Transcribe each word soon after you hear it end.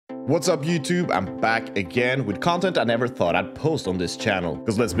What's up YouTube? I'm back again with content I never thought I'd post on this channel.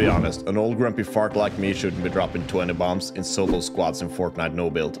 Because let's be honest, an old grumpy fart like me shouldn't be dropping 20 bombs in solo squads in Fortnite no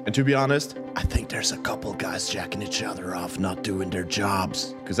build. And to be honest, I think there's a couple guys jacking each other off not doing their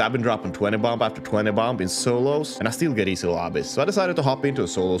jobs. Because I've been dropping 20 bomb after 20 bomb in solos and I still get easy lobbies. So I decided to hop into a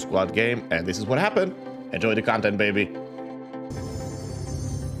solo squad game and this is what happened. Enjoy the content, baby.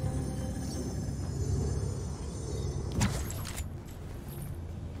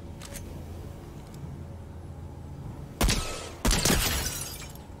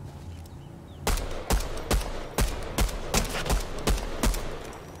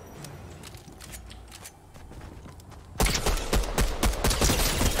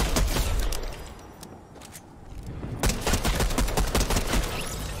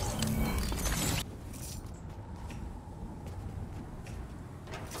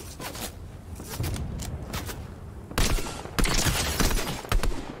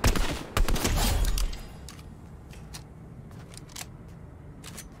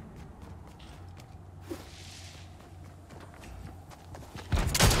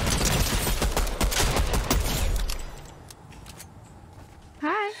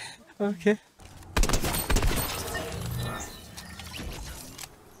 Hi. Okay.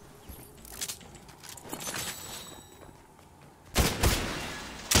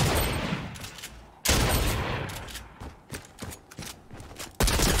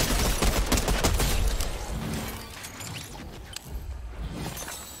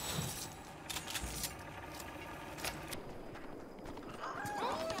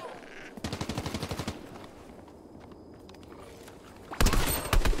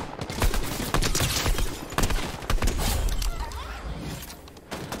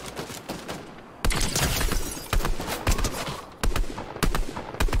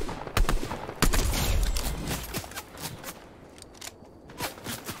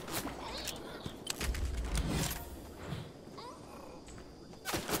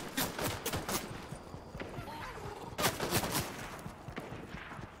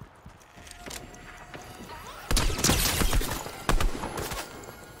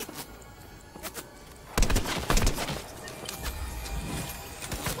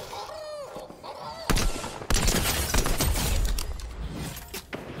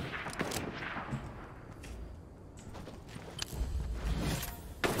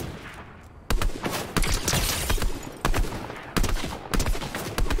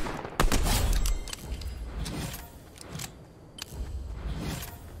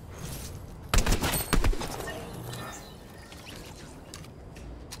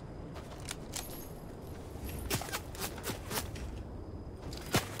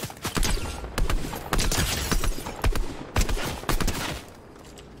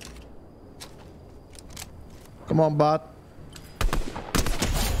 Come on, bot.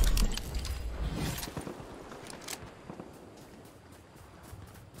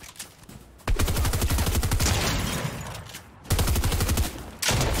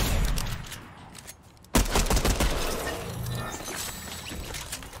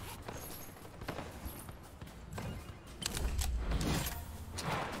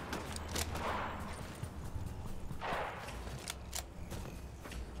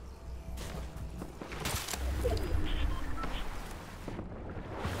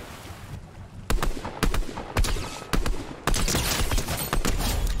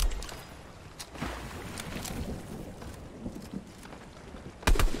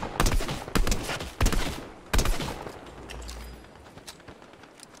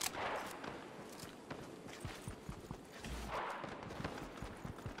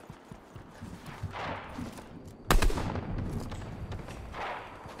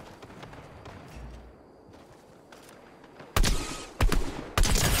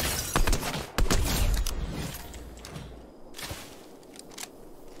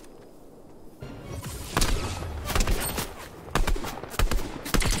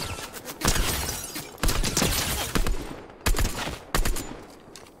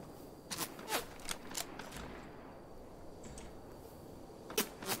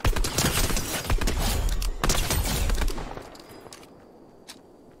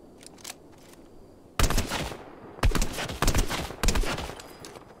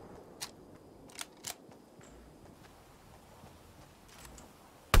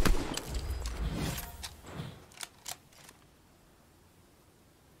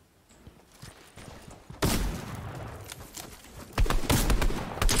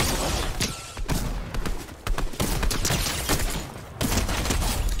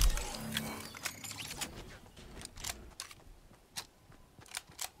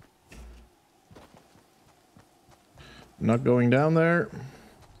 Not going down there.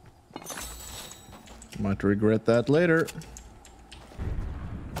 Might regret that later.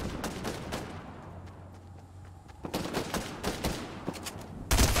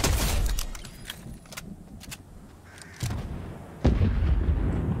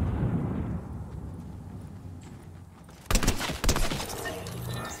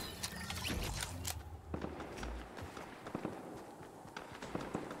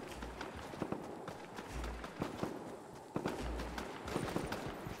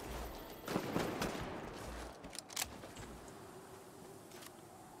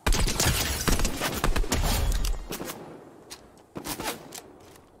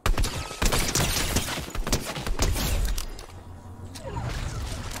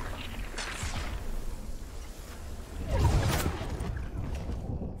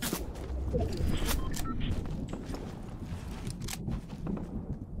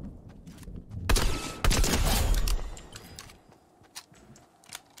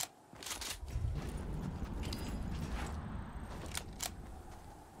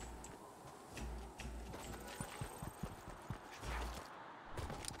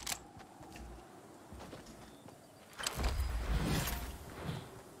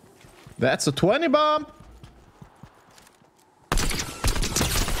 That's a 20 bomb.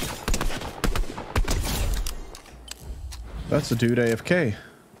 That's a dude AFK.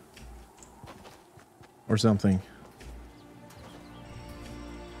 Or something.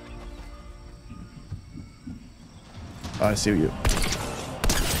 I see you.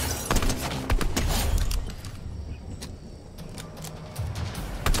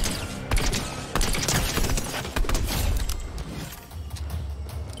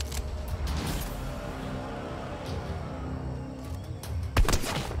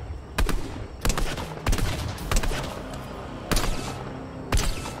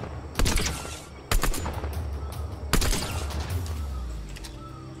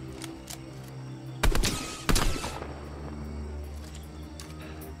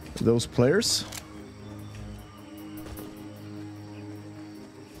 Those players.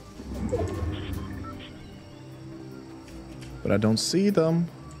 But I don't see them.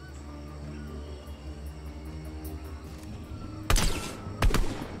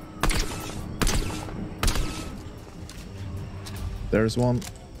 There's one.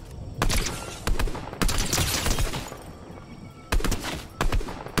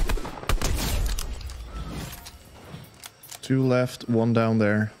 Two left, one down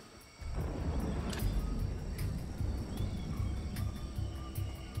there.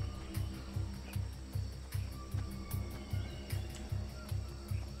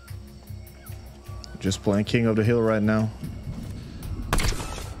 Just playing King of the Hill right now.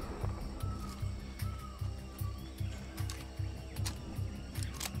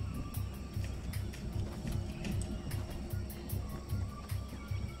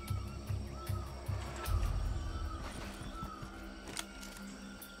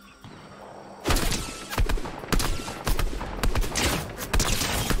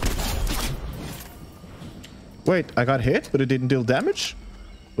 Wait, I got hit, but it didn't deal damage?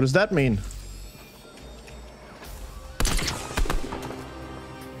 What does that mean?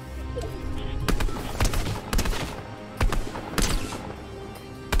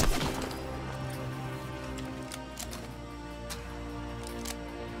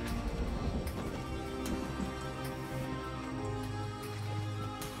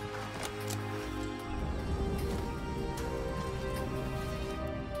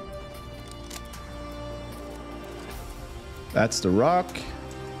 That's the rock.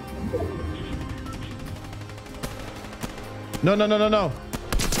 No, no, no, no, no.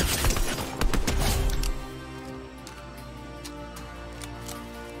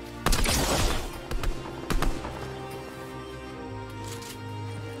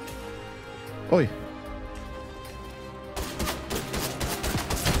 Oi.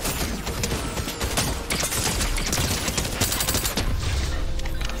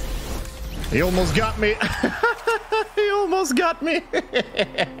 He almost got me. He almost got me.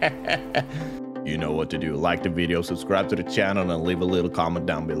 You know what to do. Like the video, subscribe to the channel, and leave a little comment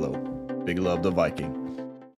down below. Big love, the Viking.